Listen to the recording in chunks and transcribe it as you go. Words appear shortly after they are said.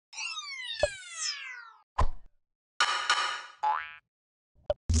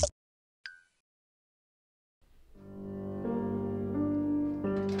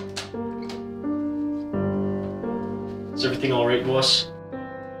Is everything all right, boss?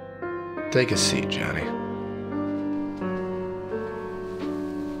 Take a seat, Johnny.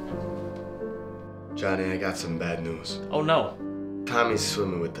 Johnny, I got some bad news. Oh no. Tommy's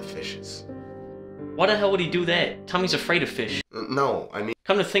swimming with the fishes. Why the hell would he do that? Tommy's afraid of fish. No, I mean...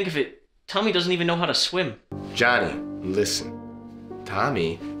 Come to think of it, Tommy doesn't even know how to swim. Johnny, listen.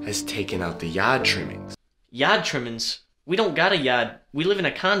 Tommy has taken out the yard trimmings. Yard trimmings? We don't got a yard. We live in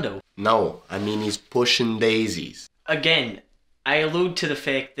a condo. No, I mean he's pushing daisies. Again, I allude to the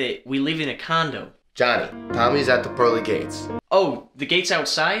fact that we live in a condo. Johnny, Tommy's at the pearly gates. Oh, the gates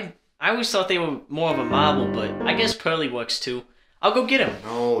outside? I always thought they were more of a marble, but I guess pearly works too. I'll go get him.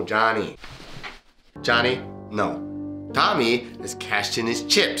 No, Johnny. Johnny, no. Tommy has cashed in his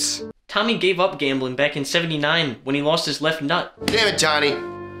chips. Tommy gave up gambling back in '79 when he lost his left nut. Damn it, Johnny.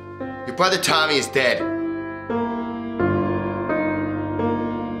 Your brother Tommy is dead.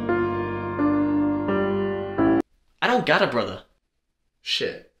 I don't got a brother.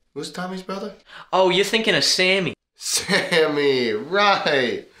 Shit. Who's Tommy's brother? Oh, you're thinking of Sammy. Sammy,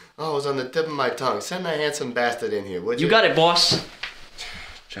 right. Oh, it was on the tip of my tongue. Send that handsome bastard in here, would you? You got it, boss.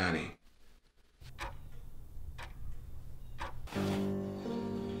 Johnny.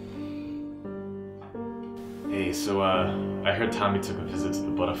 Hey, so, I heard Tommy took a visit to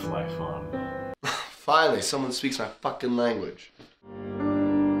the butterfly farm. Finally, someone speaks my fucking language.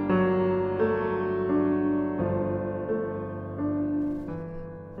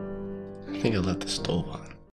 I think I left the stove on.